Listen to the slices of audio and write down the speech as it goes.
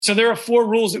So there are 4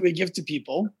 rules that we give to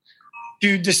people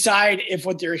to decide if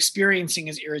what they're experiencing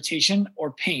is irritation or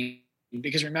pain.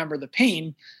 Because remember, the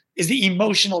pain is the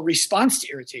emotional response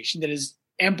to irritation that is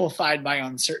amplified by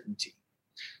uncertainty.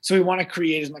 So we want to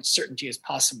create as much certainty as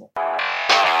possible.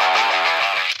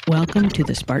 Welcome to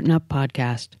the Spartan Up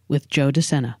podcast with Joe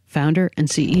DeSena, founder and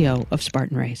CEO of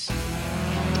Spartan Race.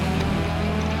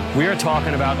 We are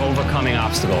talking about overcoming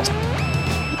obstacles.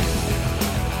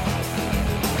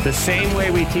 The same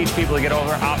way we teach people to get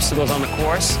over obstacles on the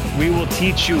course, we will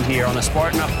teach you here on the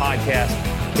Spartan Up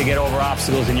podcast to get over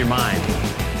obstacles in your mind.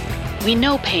 We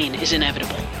know pain is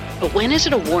inevitable, but when is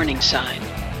it a warning sign?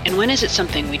 And when is it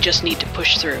something we just need to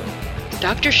push through?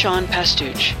 Dr. Sean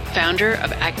Pastuch, founder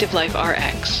of Active Life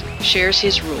RX, shares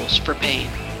his rules for pain.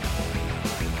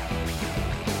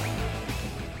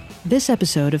 This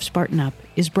episode of Spartan Up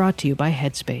is brought to you by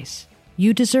Headspace.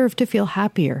 You deserve to feel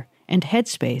happier, and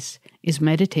Headspace is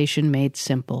meditation made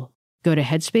simple. Go to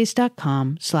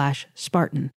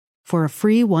headspace.com/Spartan for a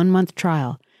free 1-month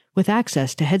trial with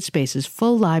access to Headspace's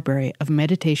full library of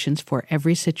meditations for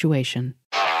every situation.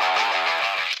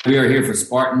 We are here for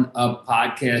Spartan Up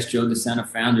Podcast. Joe DeSena,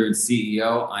 founder and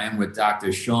CEO. I am with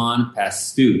Dr. Sean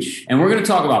Pastuch. And we're going to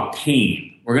talk about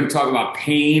pain. We're going to talk about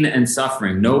pain and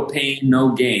suffering. No pain,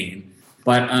 no gain.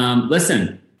 But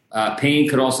listen, pain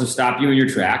could also stop you in your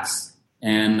tracks.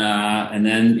 And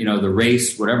then, the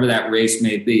race, whatever that race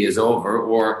may be, is over.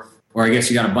 Or I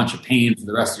guess you got a bunch of pain for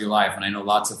the rest of your life. And I know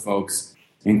lots of folks,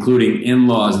 including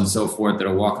in-laws and so forth, that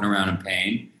are walking around in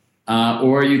pain.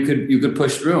 Or you could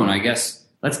push through. And I guess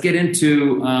let's get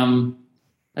into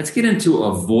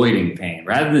avoiding pain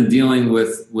rather than dealing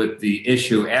with the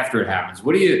issue after it happens.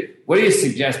 What do you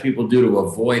suggest people do to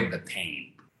avoid the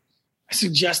pain? I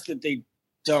suggest that they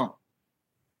don't.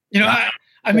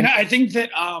 I think that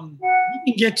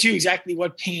we can get to exactly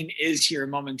what pain is here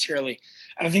momentarily,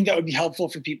 and I think that would be helpful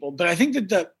for people. But I think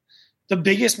that the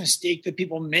biggest mistake that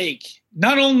people make,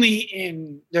 not only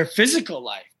in their physical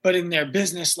life, but in their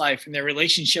business life, in their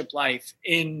relationship life,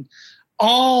 in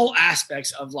all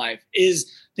aspects of life,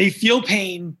 is they feel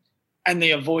pain and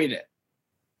they avoid it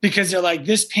because they're like,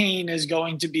 this pain is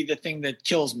going to be the thing that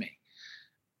kills me.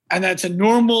 And that's a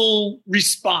normal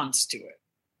response to it.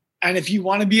 And if you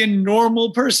want to be a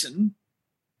normal person,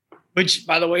 which,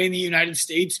 by the way, in the United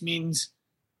States means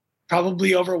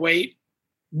probably overweight,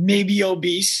 maybe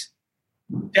obese,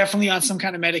 definitely on some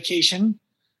kind of medication,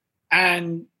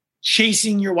 and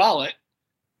chasing your wallet,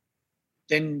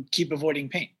 then keep avoiding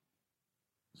pain.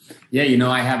 Yeah,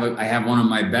 I have one of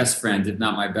my best friends, if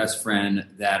not my best friend,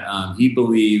 that he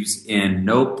believes in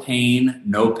no pain,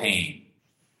 no pain.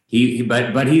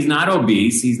 But he's not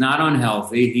obese, he's not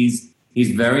unhealthy, he's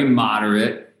very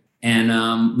moderate,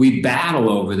 and we battle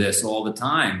over this all the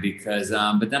time because.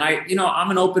 But then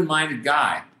I'm an open-minded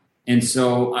guy, and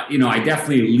so I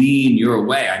definitely lean your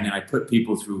way. I mean, I put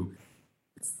people through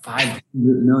 500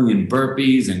 million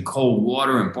burpees and cold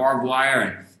water and barbed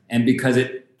wire, and because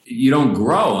you don't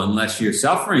grow unless you're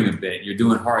suffering a bit. You're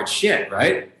doing hard shit,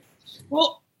 right?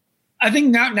 Well, I think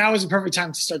now is the perfect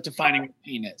time to start defining what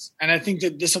pain is. And I think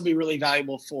that this will be really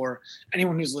valuable for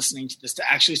anyone who's listening to this to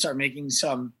actually start making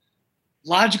some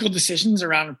logical decisions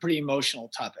around a pretty emotional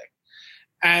topic.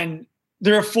 And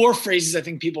there are 4 phrases I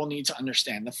think people need to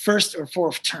understand. The first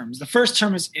term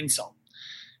is insult.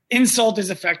 Insult is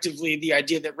effectively the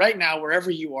idea that right now,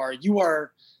 wherever you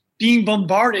are being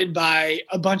bombarded by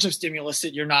a bunch of stimulus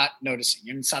that you're not noticing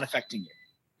and it's not affecting you.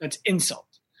 That's insult.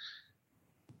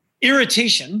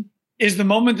 Irritation is the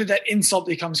moment that insult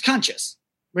becomes conscious,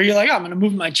 where you're like, oh, I'm going to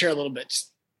move my chair a little bit,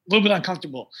 just a little bit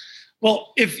uncomfortable.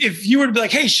 Well, if you were to be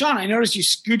like, hey, Sean, I noticed you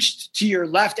scooched to your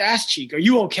left ass cheek. Are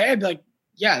you okay? I'd be like,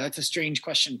 yeah, that's a strange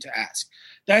question to ask.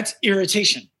 That's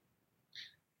irritation.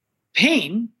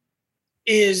 Pain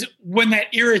is when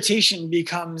that irritation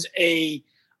becomes a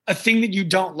thing that you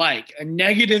don't like, a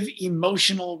negative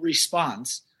emotional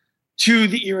response to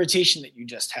the irritation that you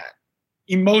just had.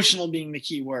 Emotional being the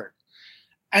key word.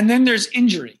 And then there's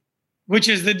injury, which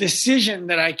is the decision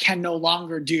that I can no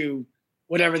longer do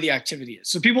whatever the activity is.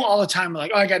 So people all the time are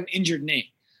like, oh, I got an injured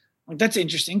knee. Like, that's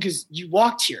interesting because you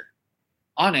walked here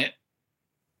on it.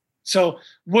 So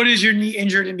what is your knee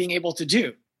injured in being able to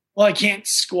do? Well, I can't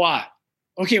squat.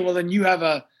 Okay, well, then you have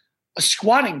a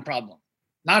squatting problem,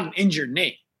 not an injured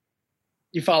knee.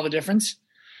 You follow the difference?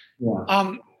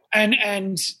 Yeah.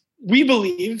 And we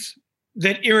believe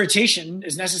that irritation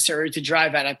is necessary to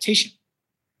drive adaptation.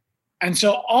 And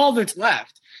so all that's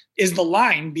left is the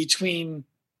line between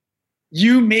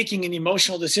you making an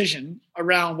emotional decision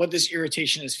around what this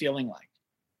irritation is feeling like.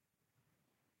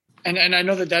 And I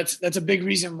know that's a big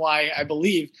reason why I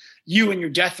believe you and your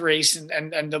death race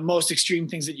and the most extreme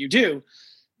things that you do,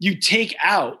 you take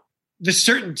out the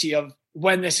certainty of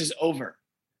when this is over,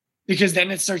 because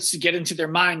then it starts to get into their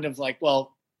mind of like,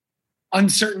 well,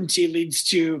 uncertainty leads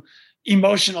to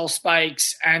emotional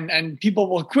spikes and people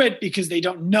will quit because they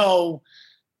don't know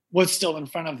what's still in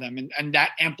front of them. And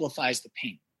that amplifies the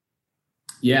pain.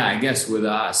 Yeah, I guess with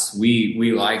us, we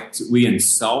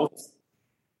insult,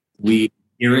 we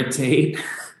irritate,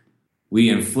 we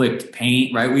inflict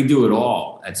pain, right? We do it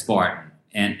all at Spartan.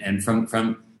 And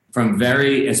from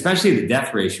very, especially the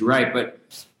death race, you're right.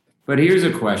 But here's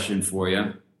a question for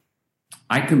you.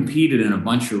 I competed in a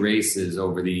bunch of races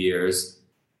over the years.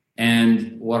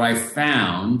 And what I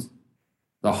found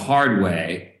the hard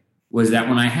way was that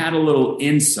when I had a little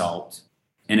insult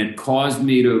and it caused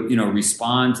me to,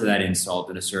 respond to that insult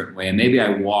in a certain way, and maybe I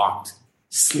walked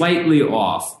slightly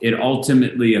off, it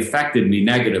ultimately affected me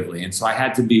negatively. And so I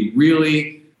had to be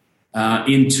really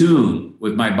in tune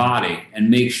with my body and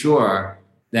make sure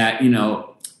that,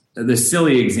 the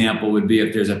silly example would be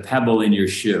if there's a pebble in your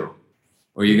shoe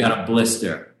or you got a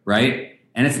blister, right?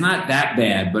 And it's not that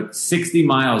bad, but 60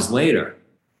 miles later,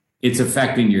 it's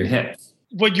affecting your hips.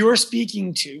 What you're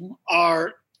speaking to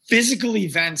are physical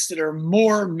events that are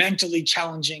more mentally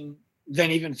challenging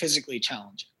than even physically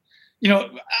challenging.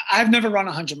 I've never run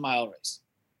a 100-mile race.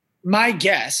 My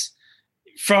guess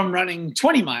from running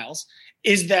 20 miles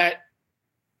is that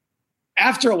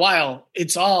after a while,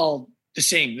 it's all the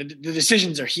same. The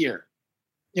decisions are here.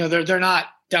 They're not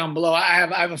down below. I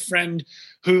have a friend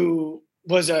who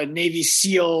was a Navy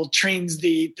SEAL, trains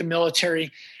the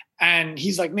military, and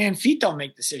he's like, man, feet don't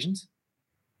make decisions.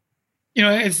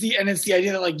 It's the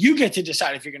idea that like you get to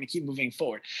decide if you're going to keep moving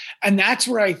forward. And that's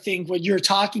where I think what you're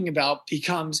talking about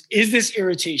becomes, is this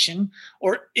irritation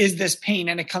or is this pain?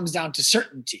 And it comes down to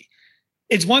certainty.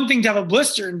 It's one thing to have a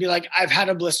blister and be like, I've had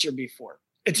a blister before.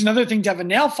 It's another thing to have a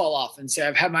nail fall off and say,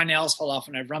 I've had my nails fall off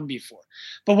when I've run before.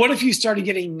 But what if you started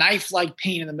getting knife-like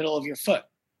pain in the middle of your foot?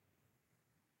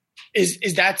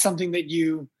 Is that something that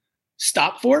you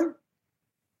stop for?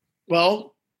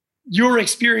 Well, your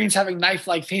experience having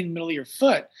knife-like pain in the middle of your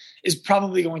foot is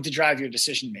probably going to drive your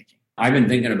decision-making. I've been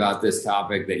thinking about this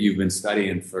topic that you've been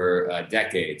studying for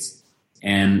decades.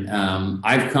 And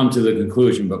I've come to the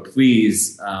conclusion, but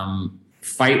please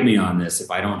fight me on this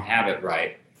if I don't have it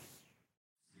right.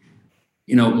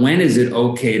 When is it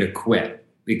okay to quit?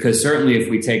 Because certainly if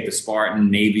we take the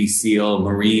Spartan, Navy SEAL,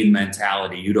 Marine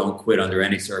mentality, you don't quit under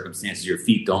any circumstances. Your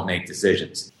feet don't make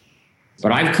decisions.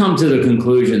 But I've come to the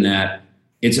conclusion that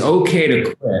it's okay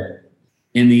to quit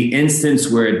in the instance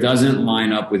where it doesn't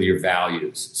line up with your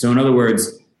values. So in other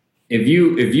words, if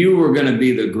you were going to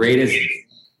be the greatest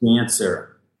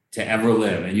dancer to ever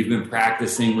live, and you've been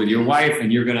practicing with your wife,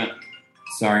 and you're going to,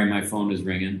 sorry, my phone is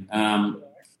ringing.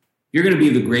 You're going to be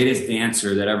the greatest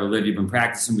dancer that ever lived. You've been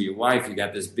practicing with your wife. You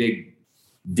got this big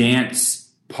dance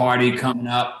party coming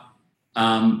up.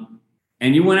 And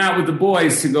you went out with the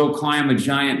boys to go climb a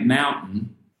giant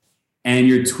mountain, and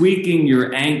you're tweaking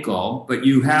your ankle, but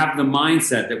you have the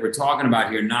mindset that we're talking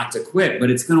about here, not to quit, but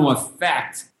it's going to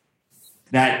affect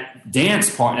that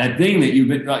dance part, that thing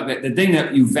that the thing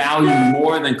that you value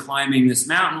more than climbing this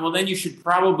mountain. Well, then you should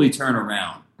probably turn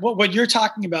around. What you're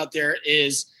talking about there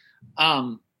is,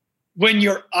 when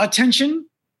your attention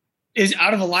is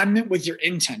out of alignment with your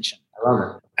intention. I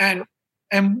love it.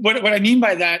 And what I mean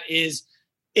by that is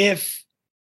if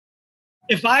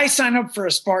I sign up for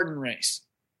a Spartan race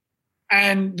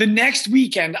and the next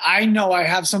weekend I know I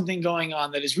have something going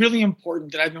on that is really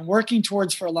important that I've been working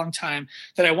towards for a long time,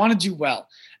 that I want to do well,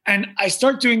 and I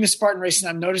start doing the Spartan race and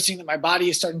I'm noticing that my body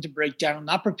is starting to break down. I'm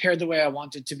not prepared the way I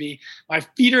want it to be. My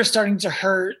feet are starting to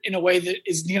hurt in a way that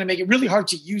is going to make it really hard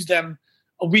to use them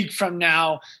a week from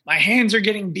now. My hands are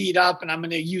getting beat up and I'm going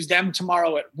to use them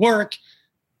tomorrow at work.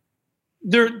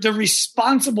 The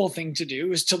responsible thing to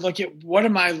do is to look at what are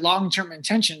my long-term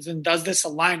intentions and does this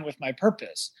align with my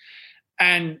purpose?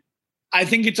 And I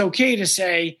think it's okay to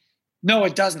say, no,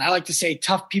 it doesn't. I like to say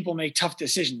tough people make tough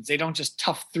decisions. They don't just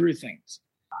tough through things.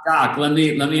 Doc, let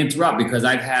me interrupt, because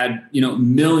I've had,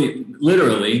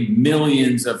 literally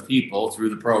millions of people through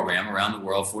the program around the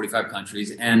world, 45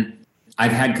 countries. And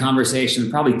I've had conversations,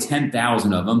 probably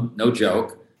 10,000 of them, no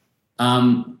joke.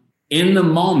 In the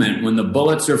moment when the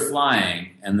bullets are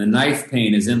flying and the knife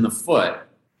pain is in the foot,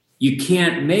 you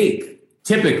can't make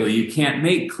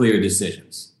clear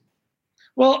decisions.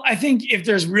 Well, I think if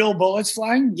there's real bullets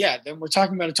flying, then we're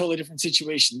talking about a totally different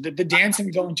situation. The dance I'm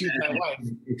going to with my wife.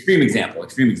 Extreme example.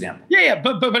 Yeah.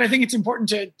 But I think it's important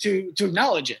to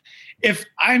acknowledge it. If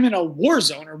I'm in a war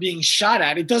zone or being shot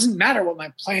at, it doesn't matter what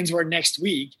my plans were next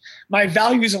week. My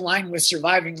values align with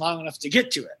surviving long enough to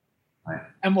get to it. Right.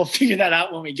 And we'll figure that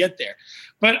out when we get there.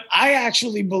 But I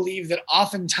actually believe that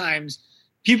oftentimes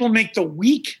people make the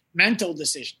weak mental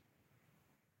decision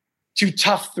to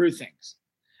tough through things.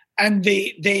 And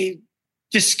they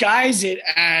disguise it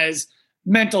as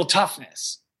mental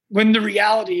toughness, when the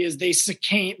reality is they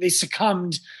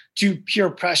succumbed to peer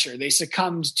pressure. They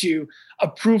succumbed to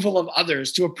approval of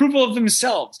others, to approval of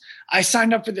themselves. I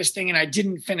signed up for this thing and I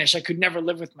didn't finish. I could never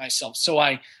live with myself. So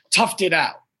I toughed it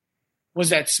out. Was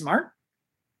that smart?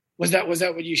 Was that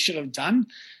what you should have done?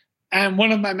 And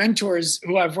one of my mentors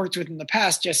who I've worked with in the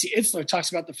past, Jesse Itzler,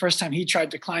 talks about the first time he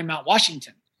tried to climb Mount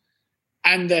Washington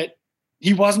and that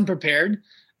he wasn't prepared.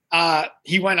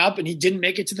 He went up and he didn't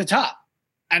make it to the top.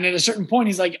 And at a certain point,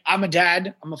 he's like, I'm a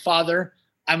dad, I'm a father,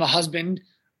 I'm a husband.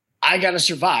 I got to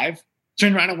survive.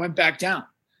 Turned around and went back down.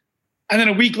 And then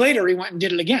a week later, he went and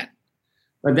did it again.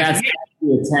 But that's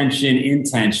the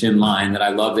intention line that I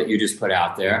love that you just put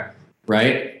out there,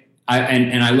 right?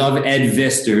 And I love Ed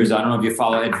Visters. I don't know if you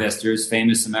follow Ed Visters,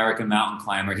 famous American mountain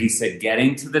climber. He said,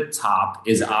 getting to the top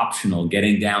is optional.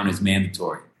 Getting down is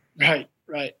mandatory. Right.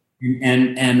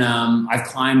 And I've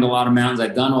climbed a lot of mountains.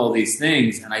 I've done all these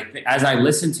things. And as I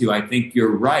listen to you, I think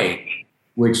you're right,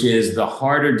 which is the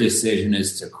harder decision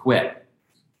is to quit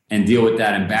and deal with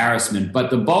that embarrassment.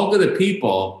 But the bulk of the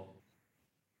people,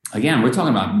 again, we're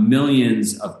talking about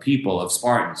millions of people, of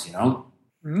Spartans,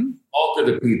 Mm-hmm. Bulk of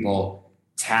the people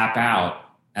tap out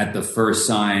at the first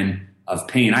sign of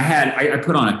pain. I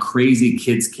put on a crazy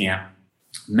kids camp.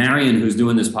 Marion, who's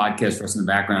doing this podcast for us in the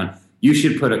background, you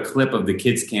should put a clip of the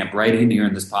kids camp right in here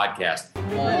in this podcast.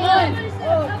 1,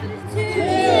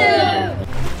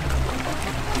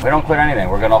 2. We don't quit anything.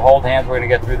 We're going to hold hands. We're going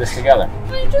to get through this together.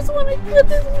 I just want to quit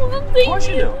this one thing. Of course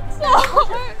you do. It's so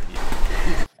hard.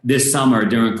 This summer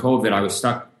during COVID, I was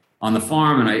stuck on the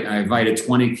farm and I invited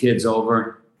 20 kids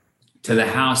over to the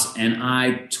house and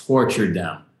I tortured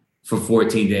them for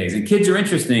 14 days. And kids are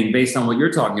interesting based on what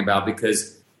you're talking about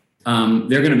because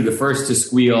they're going to be the first to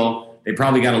squeal. They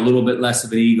probably got a little bit less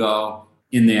of an ego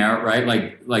in there, right?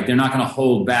 Like they're not going to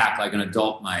hold back like an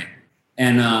adult might.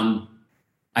 And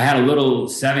I had a little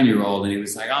 7-year-old and he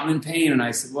was like, I'm in pain. And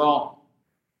I said, well,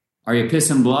 are you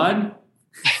pissing blood?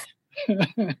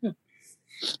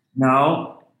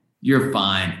 No, you're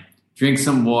fine. Drink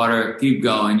some water, keep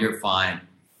going, you're fine.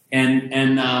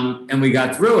 And we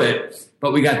got through it,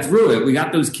 but we got through it. We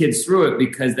got those kids through it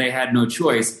because they had no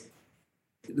choice.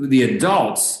 The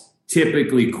adults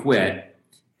typically quit,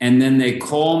 and then they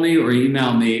call me or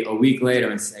email me a week later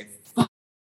and say, fuck,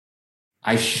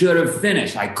 I should have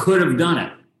finished. I could have done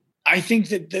it. I think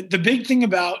that the big thing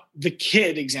about the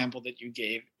kid example that you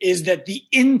gave is that the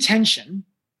intention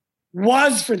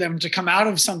was for them to come out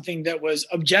of something that was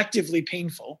objectively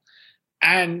painful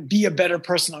and be a better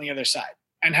person on the other side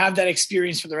and have that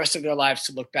experience for the rest of their lives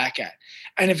to look back at.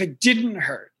 And if it didn't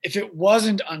hurt, if it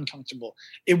wasn't uncomfortable,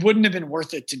 it wouldn't have been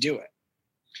worth it to do it.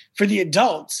 For the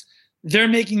adults, they're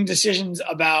making decisions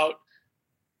with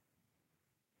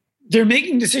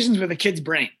a kid's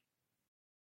brain.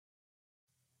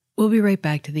 We'll be right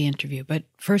back to the interview, but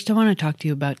first I want to talk to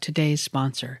you about today's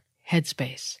sponsor,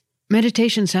 Headspace.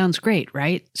 Meditation sounds great,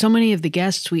 right? So many of the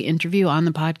guests we interview on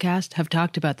the podcast have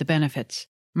talked about the benefits.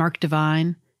 Mark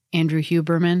Devine, Andrew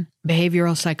Huberman,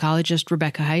 behavioral psychologist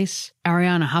Rebecca Heiss,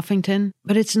 Ariana Huffington,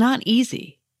 but it's not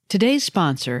easy. Today's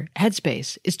sponsor,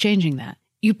 Headspace, is changing that.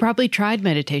 You probably tried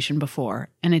meditation before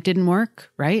and it didn't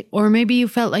work, right? Or maybe you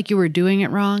felt like you were doing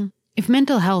it wrong. If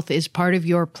mental health is part of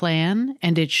your plan,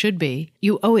 and it should be,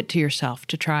 you owe it to yourself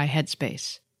to try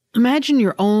Headspace. Imagine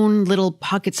your own little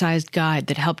pocket-sized guide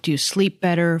that helped you sleep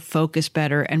better, focus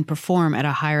better, and perform at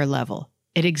a higher level.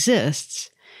 It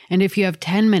exists, and if you have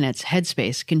 10 minutes,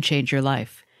 Headspace can change your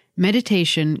life.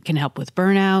 Meditation can help with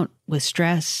burnout, with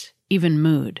stress, even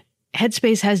mood.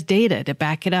 Headspace has data to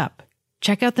back it up.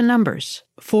 Check out the numbers.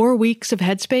 4 weeks of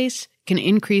Headspace can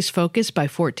increase focus by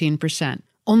 14%.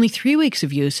 Only 3 weeks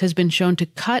of use has been shown to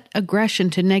cut aggression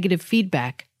to negative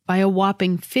feedback by a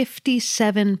whopping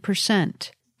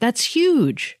 57%. That's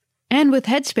huge. And with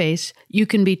Headspace, you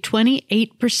can be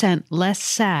 28% less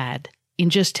sad in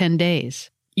just 10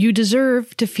 days. You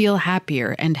deserve to feel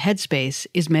happier, and Headspace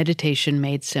is meditation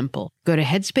made simple. Go to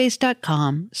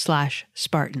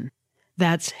headspace.com/Spartan.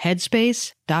 That's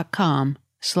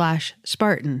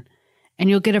headspace.com/Spartan. And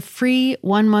you'll get a free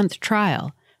 1-month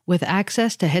trial with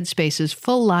access to Headspace's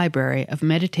full library of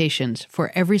meditations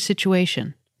for every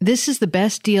situation. This is the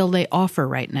best deal they offer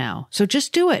right now. So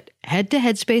just do it. Head to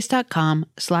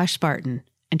headspace.com/Spartan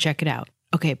and check it out.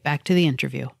 Okay, back to the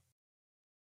interview.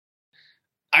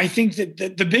 I think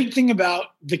that the big thing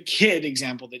about the kid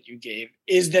example that you gave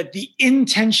is that the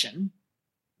intention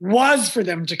was for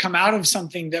them to come out of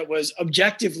something that was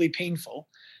objectively painful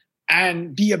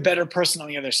and be a better person on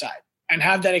the other side and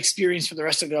have that experience for the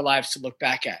rest of their lives to look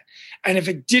back at. And if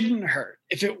it didn't hurt,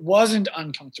 if it wasn't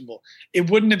uncomfortable, it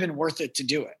wouldn't have been worth it to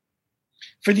do it.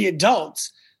 For the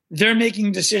adults, they're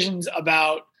making decisions with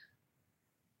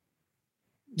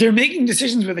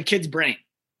a kid's brain,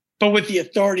 but with the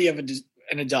authority of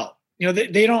an adult.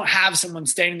 They don't have someone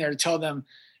standing there to tell them,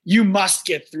 you must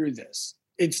get through this.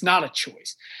 It's not a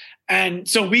choice. And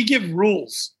so we give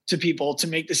rules to people to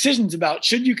make decisions about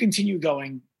should you continue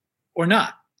going or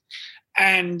not.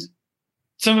 And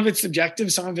some of it's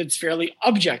subjective, some of it's fairly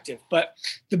objective. But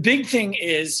the big thing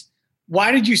is,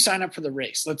 why did you sign up for the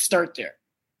race? Let's start there.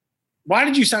 Why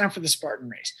did you sign up for the Spartan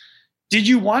race? Did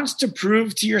you want to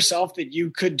prove to yourself that you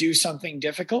could do something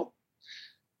difficult?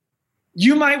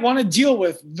 You might want to deal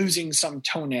with losing some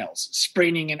toenails,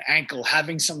 spraining an ankle,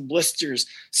 having some blisters,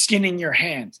 skinning your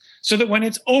hands, so that when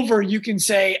it's over, you can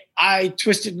say, I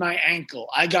twisted my ankle,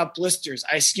 I got blisters,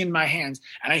 I skinned my hands,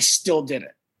 and I still did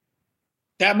it.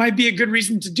 That might be a good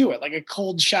reason to do it, like a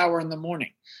cold shower in the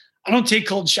morning. I don't take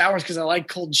cold showers because I like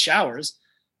cold showers.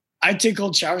 I take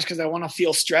cold showers because I want to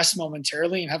feel stress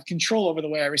momentarily and have control over the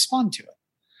way I respond to it.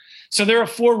 So there are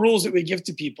 4 rules that we give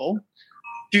to people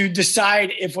to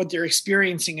decide if what they're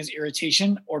experiencing is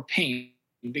irritation or pain.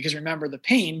 Because remember, the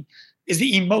pain is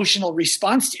the emotional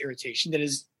response to irritation that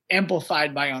is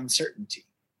amplified by uncertainty.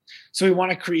 So we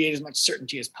want to create as much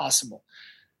certainty as possible.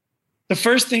 The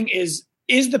first thing is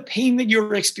the pain that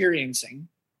you're experiencing,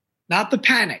 not the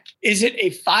panic, is it a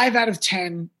 5 out of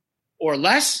 10 or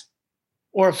less,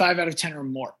 or a 5 out of 10 or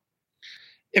more?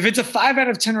 If it's a 5 out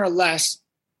of 10 or less,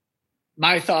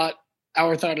 our thought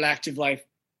at Active Life,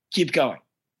 keep going.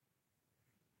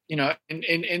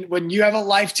 And when you have a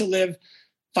life to live,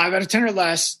 5 out of 10 or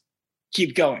less,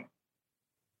 keep going.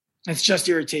 It's just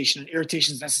irritation, and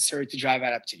irritation is necessary to drive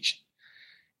adaptation.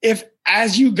 If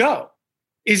as you go,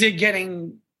 is it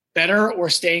getting better or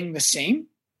staying the same?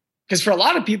 Because for a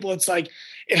lot of people, it's like,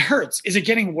 it hurts. Is it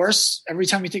getting worse every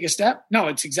time you take a step? No,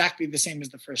 it's exactly the same as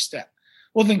the first step.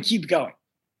 Well, then keep going.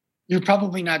 You're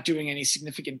probably not doing any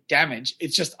significant damage.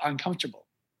 It's just uncomfortable.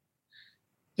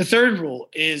 The third rule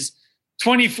is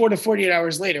 24 to 48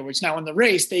 hours later, which now in the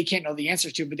race, they can't know the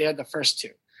answer to, but they had the first 2.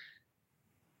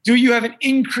 Do you have an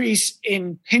increase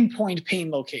in pinpoint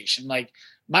pain location? Like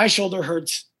my shoulder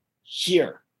hurts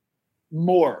here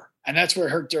more, and that's where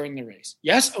it hurt during the race.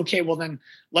 Yes? Okay, well then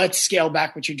let's scale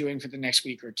back what you're doing for the next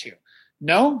week or 2.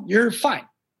 No, you're fine.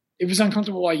 It was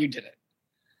uncomfortable while you did it.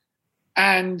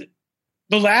 And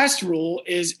the last rule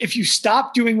is if you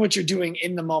stop doing what you're doing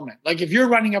in the moment, like if you're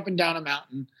running up and down a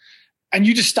mountain and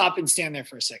you just stop and stand there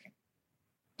for a second,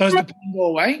 does the pain go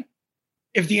away?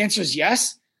 If the answer is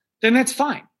yes, then that's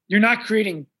fine. You're not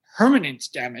creating permanent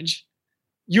damage.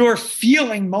 You're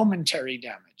feeling momentary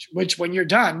damage, which when you're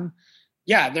done,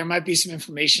 yeah, there might be some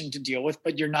inflammation to deal with,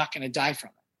 but you're not going to die from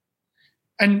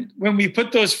it. And when we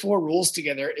put those 4 rules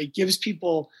together, it gives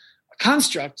people a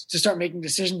construct to start making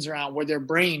decisions around where their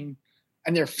brain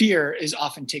and their fear is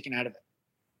often taken out of it.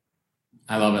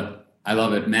 I love it. I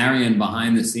love it. Marion,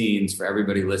 behind the scenes, for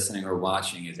everybody listening or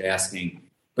watching, is asking,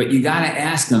 but you got to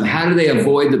ask them, how do they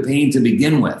avoid the pain to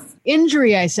begin with?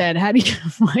 Injury, I said. How do you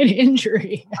avoid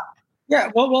injury?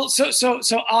 Yeah, well,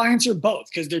 so I'll answer both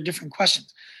because they're different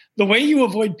questions. The way you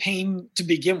avoid pain to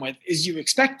begin with is you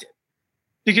expect it.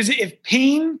 Because if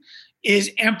pain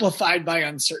is amplified by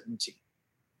uncertainty,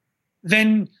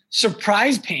 then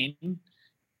surprise pain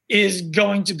is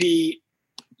going to be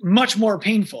much more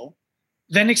painful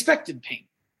than expected pain.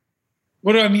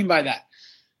 What do I mean by that?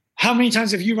 How many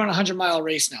times have you run a 100-mile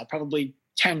race now? Probably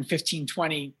 10, 15,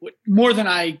 20, more than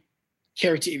I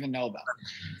care to even know about.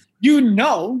 You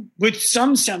know, with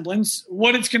some semblance,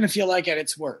 what it's going to feel like at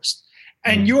its worst.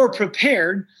 And you're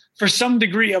prepared for some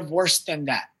degree of worse than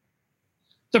that.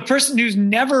 The person who's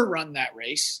never run that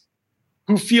race,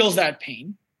 who feels that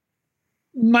pain,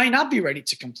 might not be ready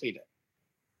to complete it.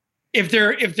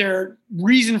 If their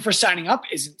reason for signing up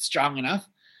isn't strong enough,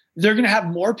 they're going to have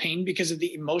more pain because of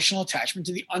the emotional attachment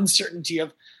to the uncertainty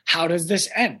of how does this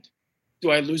end?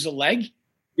 Do I lose a leg?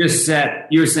 You're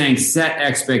saying set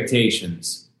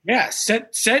expectations. Yeah,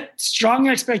 set strong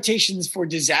expectations for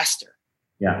disaster.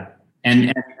 Yeah.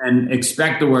 And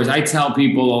expect the worst. I tell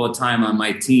people all the time on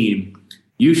my team,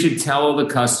 you should tell all the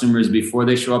customers before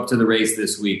they show up to the race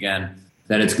this weekend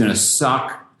that it's going to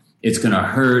suck, it's going to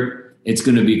hurt, it's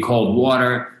going to be cold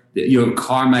water, your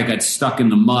car might get stuck in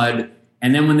the mud.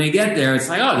 And then when they get there, it's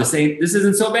like, oh, this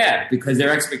isn't so bad, because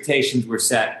their expectations were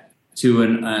set to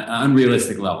an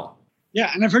unrealistic level.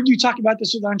 Yeah, and I've heard you talk about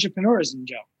this with entrepreneurism,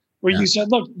 Joe, where you said,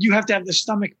 look, you have to have the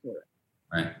stomach for it.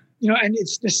 Right. And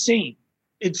it's the same.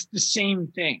 It's the same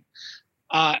thing.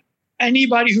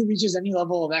 Anybody who reaches any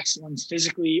level of excellence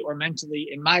physically or mentally,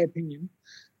 in my opinion,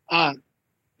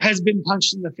 has been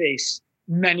punched in the face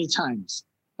many times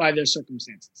by their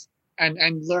circumstances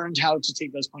and learned how to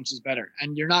take those punches better.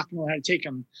 And you're not going to learn how to take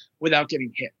them without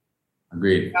getting hit.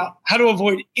 Agreed. Now, how to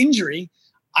avoid injury,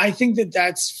 I think that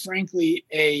that's frankly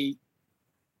a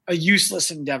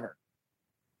useless endeavor.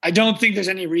 I don't think there's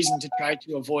any reason to try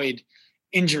to avoid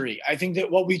injury. I think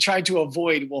that what we try to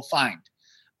avoid, we'll find.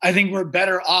 I think we're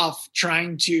better off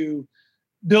trying to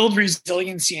build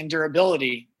resiliency and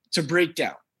durability to break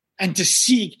down and to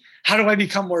seek, how do I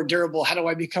become more durable? How do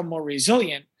I become more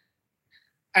resilient?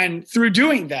 And through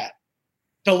doing that,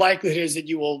 the likelihood is that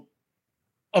you will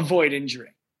avoid injury.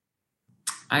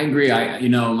 I agree.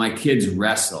 My kids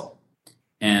wrestle,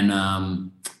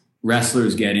 and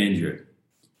wrestlers get injured.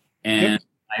 And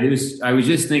yep. I was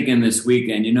just thinking this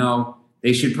weekend,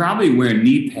 they should probably wear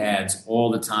knee pads all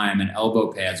the time and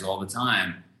elbow pads all the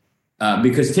time,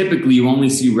 because typically you only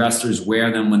see wrestlers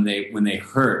wear them when they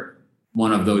hurt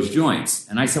one of those joints.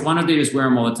 And I said, why don't they just wear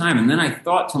them all the time? And then I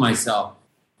thought to myself,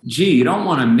 gee, you don't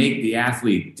want to make the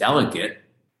athlete delicate,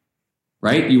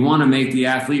 right? You want to make the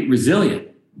athlete resilient.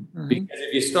 Mm-hmm. Because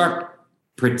if you start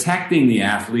protecting the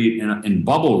athlete in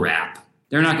bubble wrap,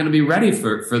 they're not going to be ready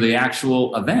for the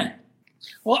actual event.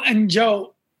 Well, and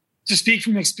Joe, to speak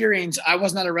from experience, I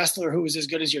was not a wrestler who was as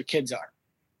good as your kids are,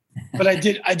 but I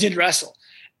did wrestle.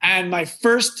 And my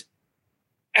first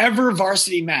ever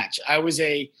varsity match, I was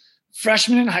a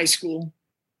freshman in high school.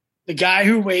 The guy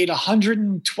who weighed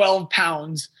 112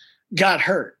 pounds got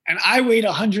hurt, and I weighed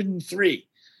 103.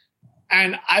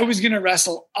 And I was going to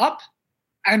wrestle up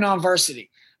and on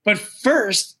varsity. But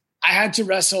first, I had to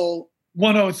wrestle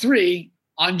 103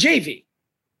 on JV.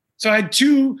 So I had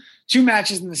two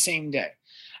matches in the same day.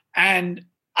 And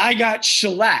I got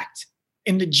shellacked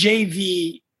in the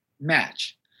JV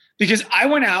match because I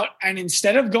went out, and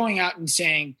instead of going out and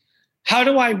saying, how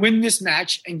do I win this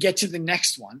match and get to the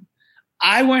next one?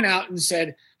 I went out and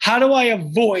said, how do I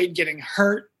avoid getting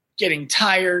hurt, getting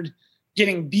tired,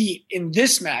 getting beat in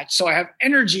this match so I have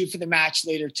energy for the match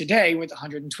later today with a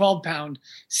 112-pound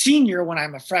senior when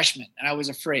I'm a freshman? And I was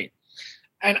afraid.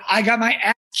 And I got my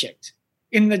ass kicked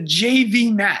in the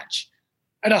JV match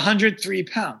at 103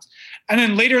 pounds. And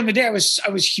then later in the day, I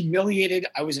was humiliated.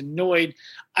 I was annoyed.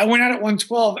 I went out at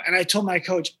 112, and I told my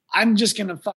coach, I'm just going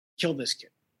to kill this kid.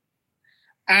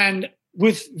 And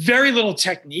with very little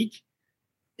technique,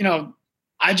 I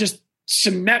just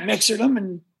cement mixered him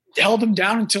and held him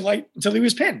down until he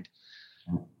was pinned.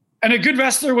 And a good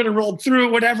wrestler would have rolled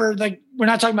through whatever. Like, we're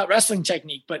not talking about wrestling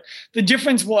technique, but the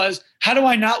difference was, how do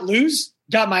I not lose?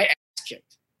 Got my ass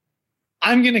kicked.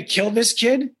 I'm going to kill this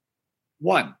kid.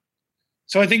 Won.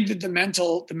 So I think that the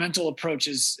mental approach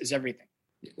is everything.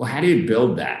 Well, how do you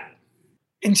build that?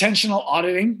 Intentional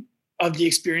auditing of the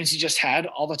experience you just had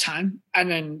all the time,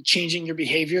 and then changing your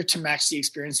behavior to match the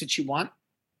experience that you want.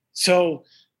 So,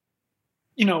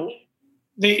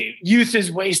 the youth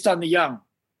is waste on the young,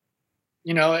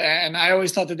 and I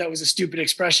always thought that was a stupid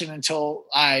expression until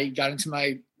I got into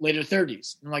my later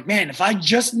 30s. I'm like, man, if I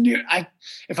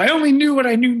only knew what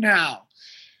I knew now,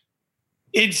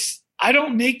 I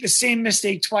don't make the same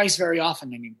mistake twice very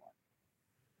often anymore.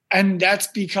 And that's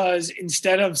because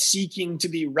instead of seeking to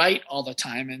be right all the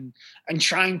time and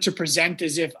trying to present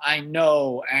as if I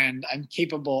know and I'm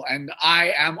capable and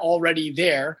I am already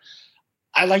there,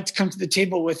 I like to come to the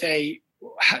table with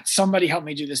somebody help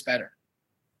me do this better.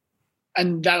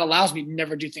 And that allows me to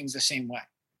never do things the same way.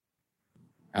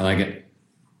 I like it.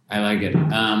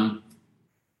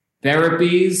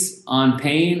 Therapies on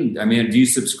pain. I mean, do you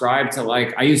subscribe to,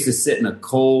 I used to sit in a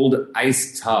cold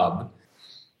ice tub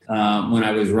when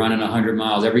I was running 100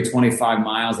 miles. Every 25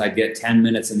 miles, I'd get 10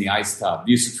 minutes in the ice tub.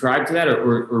 Do you subscribe to that,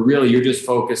 or really you're just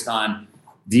focused on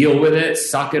deal with it,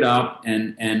 suck it up,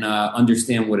 and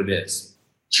understand what it is?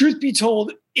 Truth be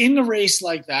told, in a race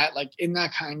like that, like in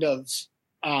that kind of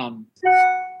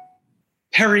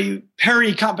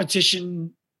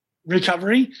peri-competition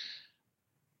recovery,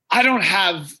 I don't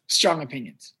have strong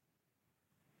opinions.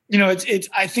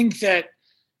 I think that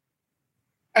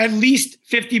at least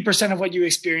 50% of what you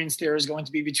experience there is going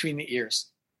to be between the ears.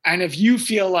 And if you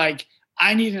feel like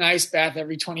I need an ice bath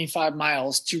every 25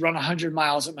 miles to run 100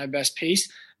 miles at my best pace,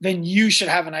 then you should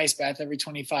have an ice bath every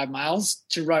 25 miles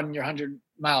to run your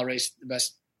 100-mile race at the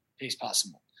best pace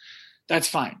possible. That's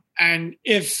fine. And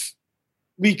if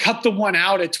we cut the one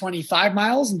out at 25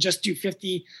 miles and just do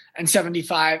 50 and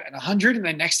 75 and 100, and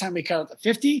then next time we cut out the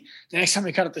 50, the next time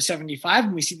we cut out the 75,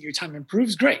 and we see that your time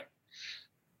improves, great.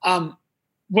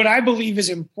 What I believe is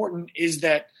important is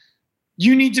that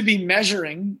you need to be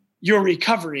measuring your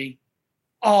recovery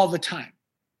all the time.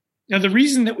 Now, the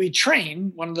reason that we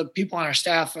train, one of the people on our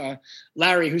staff,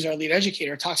 Larry, who's our lead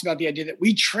educator, talks about the idea that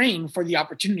we train for the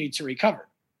opportunity to recover.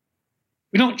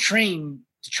 We don't train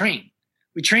to train.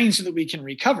 We train so that we can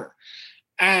recover.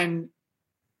 And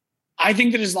I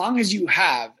think that as long as you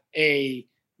have a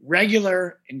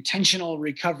regular, intentional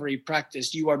recovery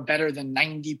practice, you are better than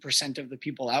 90% of the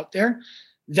people out there.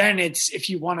 Then it's, if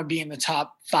you want to be in the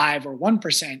top 5 or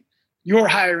 1%, you're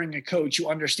hiring a coach who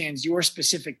understands your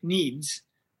specific needs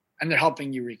and they're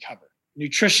helping you recover.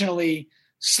 Nutritionally,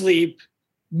 sleep,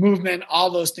 movement, all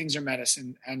those things are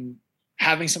medicine, and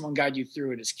having someone guide you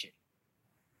through it is key.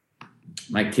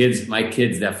 My kids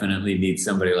definitely need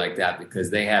somebody like that because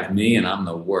they have me and I'm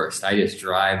the worst. I just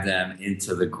drive them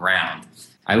into the ground.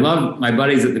 I love my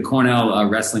buddies at the Cornell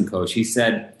wrestling coach. He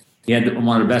said he had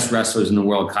one of the best wrestlers in the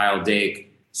world, Kyle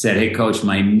Dake, said, "Hey, coach,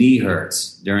 my knee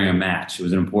hurts during a match." It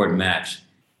was an important match.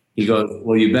 He goes,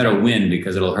 "Well, you better win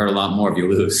because it'll hurt a lot more if you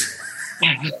lose."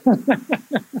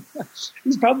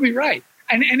 He's probably right.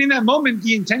 And in that moment,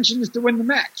 the intention is to win the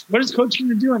match. What is coach going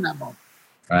to do in that moment?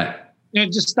 Right.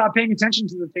 Just stop paying attention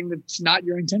to the thing that's not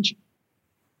your intention.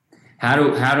 How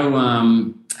do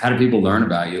people learn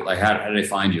about you? Like, how do they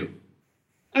find you?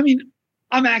 I mean,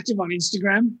 I'm active on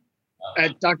Instagram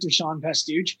at Dr. Sean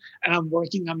Pastuch, and I'm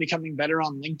working on becoming better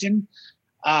on LinkedIn.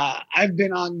 I've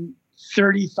been on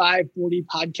 35, 40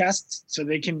 podcasts, so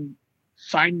they can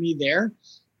find me there.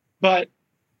 But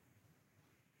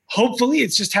hopefully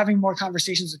it's just having more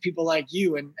conversations with people like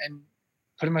you and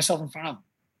putting myself in front of them.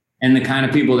 And the kind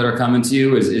of people that are coming to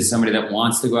you is somebody that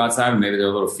wants to go outside, and maybe they're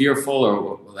a little fearful,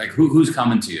 or like who's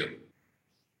coming to you?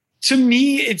 To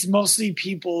me, it's mostly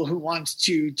people who want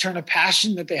to turn a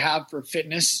passion that they have for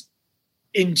fitness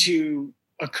into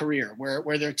a career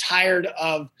where they're tired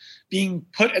of being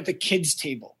put at the kids'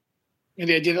 table.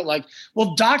 The idea that, like,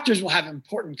 well, doctors will have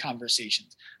important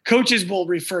conversations. Coaches will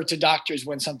refer to doctors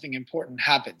when something important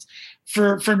happens.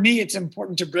 For me, it's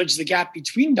important to bridge the gap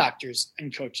between doctors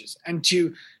and coaches and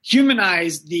to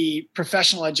humanize the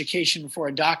professional education for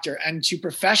a doctor and to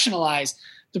professionalize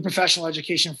the professional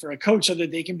education for a coach so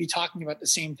that they can be talking about the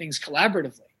same things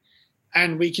collaboratively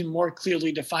and we can more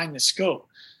clearly define the scope.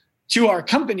 To our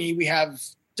company, we have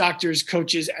doctors,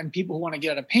 coaches, and people who want to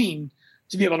get out of pain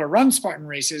to be able to run Spartan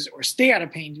races or stay out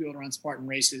of pain to be able to run Spartan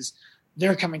races.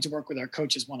 They're coming to work with our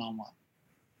coaches one-on-one.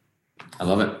 I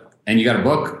love it. And you got a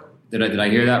book. Did I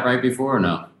hear that right before or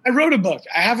no? I wrote a book.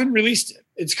 I haven't released it.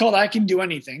 It's called I Can Do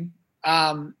Anything.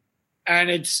 And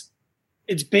it's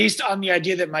based on the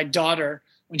idea that my daughter,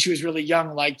 when she was really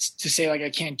young, liked to say, like, I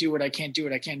can't do it, I can't do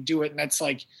it, I can't do it. And that's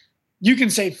like, you can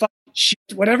say fuck shit,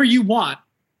 whatever you want,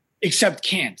 except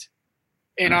can't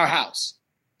in our house.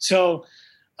 So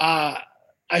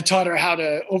I taught her how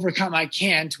to overcome I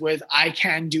can't with I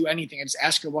can do anything. I just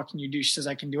ask her, what can you do? She says,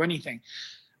 I can do anything.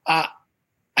 I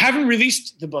haven't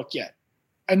released the book yet.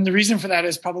 And the reason for that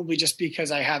is probably just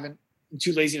because I'm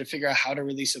too lazy to figure out how to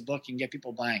release a book and get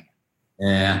people buying it.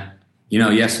 Yeah.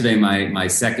 Yesterday, my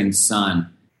second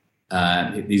son,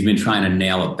 he's been trying to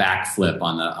nail a backflip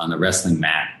on the wrestling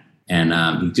mat.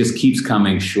 And he just keeps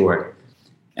coming short.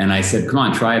 And I said, come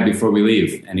on, try it before we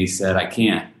leave. And he said, I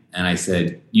can't. And I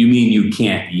said, you mean you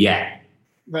can't yet?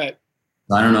 Right.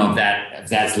 So I don't know if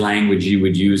that's language you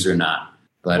would use or not.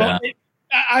 But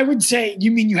I would say,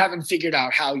 you mean you haven't figured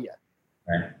out how yet?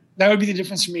 Right. That would be the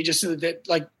difference for me, just so that,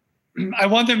 like, I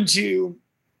want them to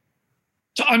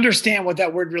understand what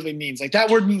that word really means. Like, that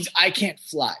word means I can't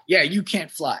fly. Yeah, you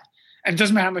can't fly. And it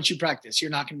doesn't matter how much you practice,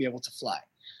 you're not going to be able to fly.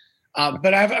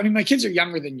 But my kids are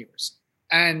younger than yours,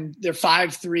 and they're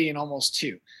 5, 3, and almost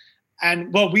 2.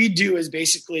 And what we do is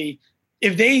basically,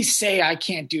 if they say I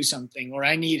can't do something or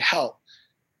I need help,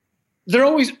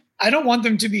 I don't want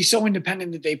them to be so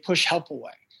independent that they push help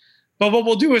away. But what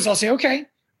we'll do is I'll say, okay,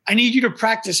 I need you to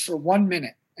practice for 1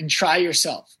 minute and try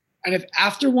yourself. And if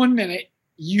after 1 minute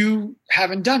you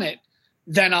haven't done it,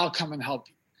 then I'll come and help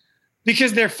you.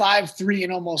 Because they're 5, 3,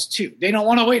 and almost 2. They don't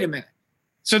want to wait a minute.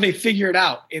 So they figure it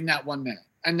out in that 1 minute.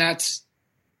 And that's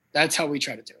how we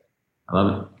try to do it.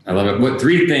 I love it. What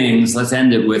 3 things, let's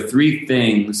end it with 3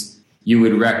 things you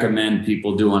would recommend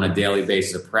people do on a daily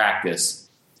basis of practice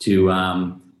to,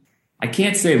 I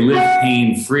can't say live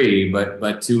pain-free,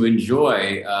 but to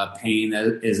enjoy pain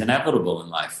that is inevitable in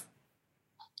life.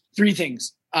 3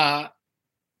 things.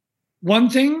 One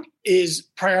thing is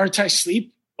prioritize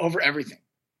sleep over everything.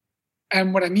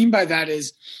 And what I mean by that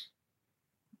is,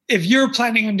 if you're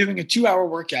planning on doing a 2-hour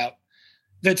workout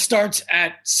that starts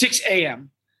at 6 a.m.,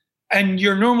 and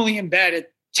you're normally in bed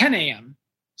at 10 a.m.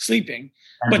 sleeping,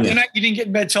 but tonight you didn't get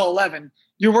in bed till 11,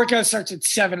 Your workout starts at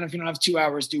 7. If you don't have 2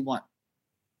 hours, do 1.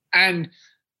 And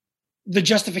the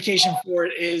justification for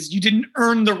it is you didn't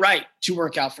earn the right to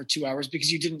work out for 2 hours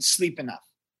because you didn't sleep enough.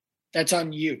 That's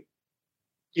on you.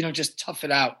 You don't just tough it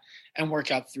out and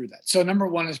work out through that. So number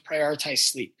 1 is prioritize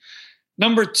sleep.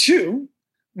 Number 2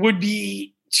 would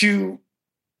be to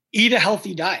eat a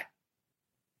healthy diet.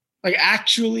 Like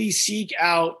actually seek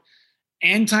out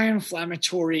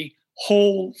anti-inflammatory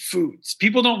whole foods.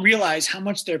 People don't realize how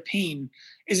much their pain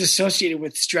is associated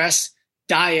with stress,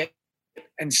 diet,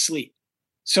 and sleep.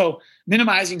 So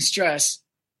minimizing stress,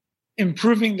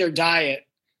 improving their diet,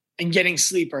 and getting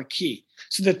sleep are key.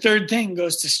 So the third thing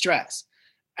goes to stress.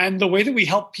 And the way that we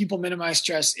help people minimize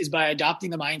stress is by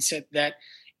adopting the mindset that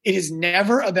it is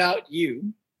never about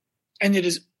you and it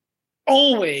is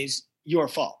always your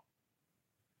fault.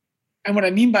 And what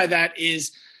I mean by that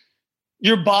is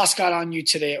your boss got on you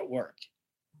today at work.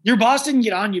 Your boss didn't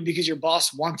get on you because your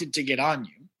boss wanted to get on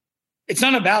you. It's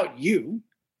not about you.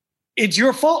 It's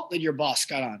your fault that your boss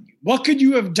got on you. What could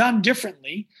you have done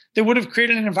differently that would have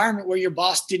created an environment where your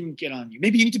boss didn't get on you?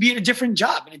 Maybe you need to be in a different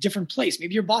job, in a different place.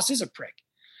 Maybe your boss is a prick.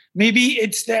 Maybe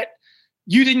it's that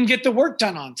you didn't get the work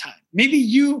done on time. Maybe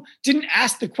you didn't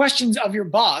ask the questions of your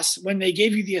boss when they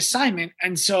gave you the assignment,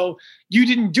 and so you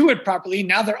didn't do it properly.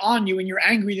 Now they're on you and you're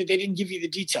angry that they didn't give you the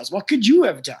details. What could you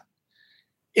have done?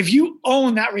 If you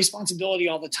own that responsibility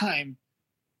all the time,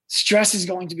 stress is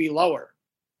going to be lower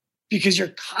because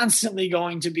you're constantly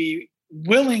going to be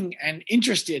willing and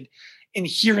interested in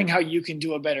hearing how you can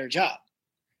do a better job.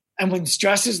 And when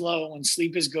stress is low, when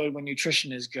sleep is good, when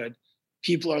nutrition is good,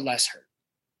 people are less hurt.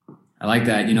 I like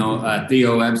that.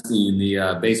 Theo Epstein,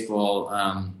 the baseball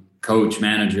coach,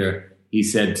 manager, he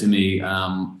said to me,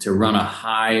 to run a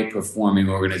high-performing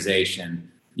organization,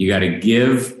 you got to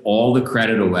give all the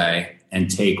credit away and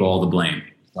take all the blame.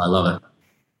 So I love it.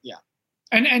 Yeah.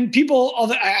 And people,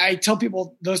 I tell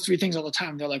people those 3 things all the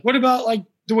time. They're like, what about like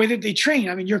the way that they train?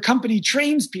 I mean, your company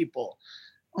trains people.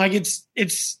 Like it's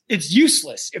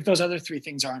useless if those other 3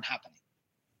 things aren't happening.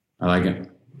 I like it.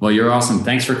 Well, you're awesome.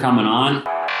 Thanks for coming on.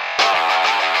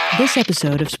 This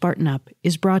episode of Spartan Up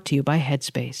is brought to you by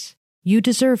Headspace. You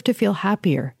deserve to feel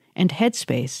happier, and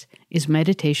Headspace is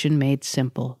meditation made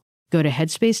simple. Go to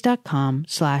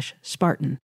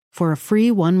headspace.com/Spartan for a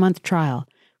free 1-month trial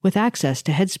with access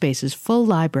to Headspace's full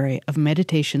library of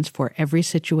meditations for every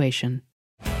situation.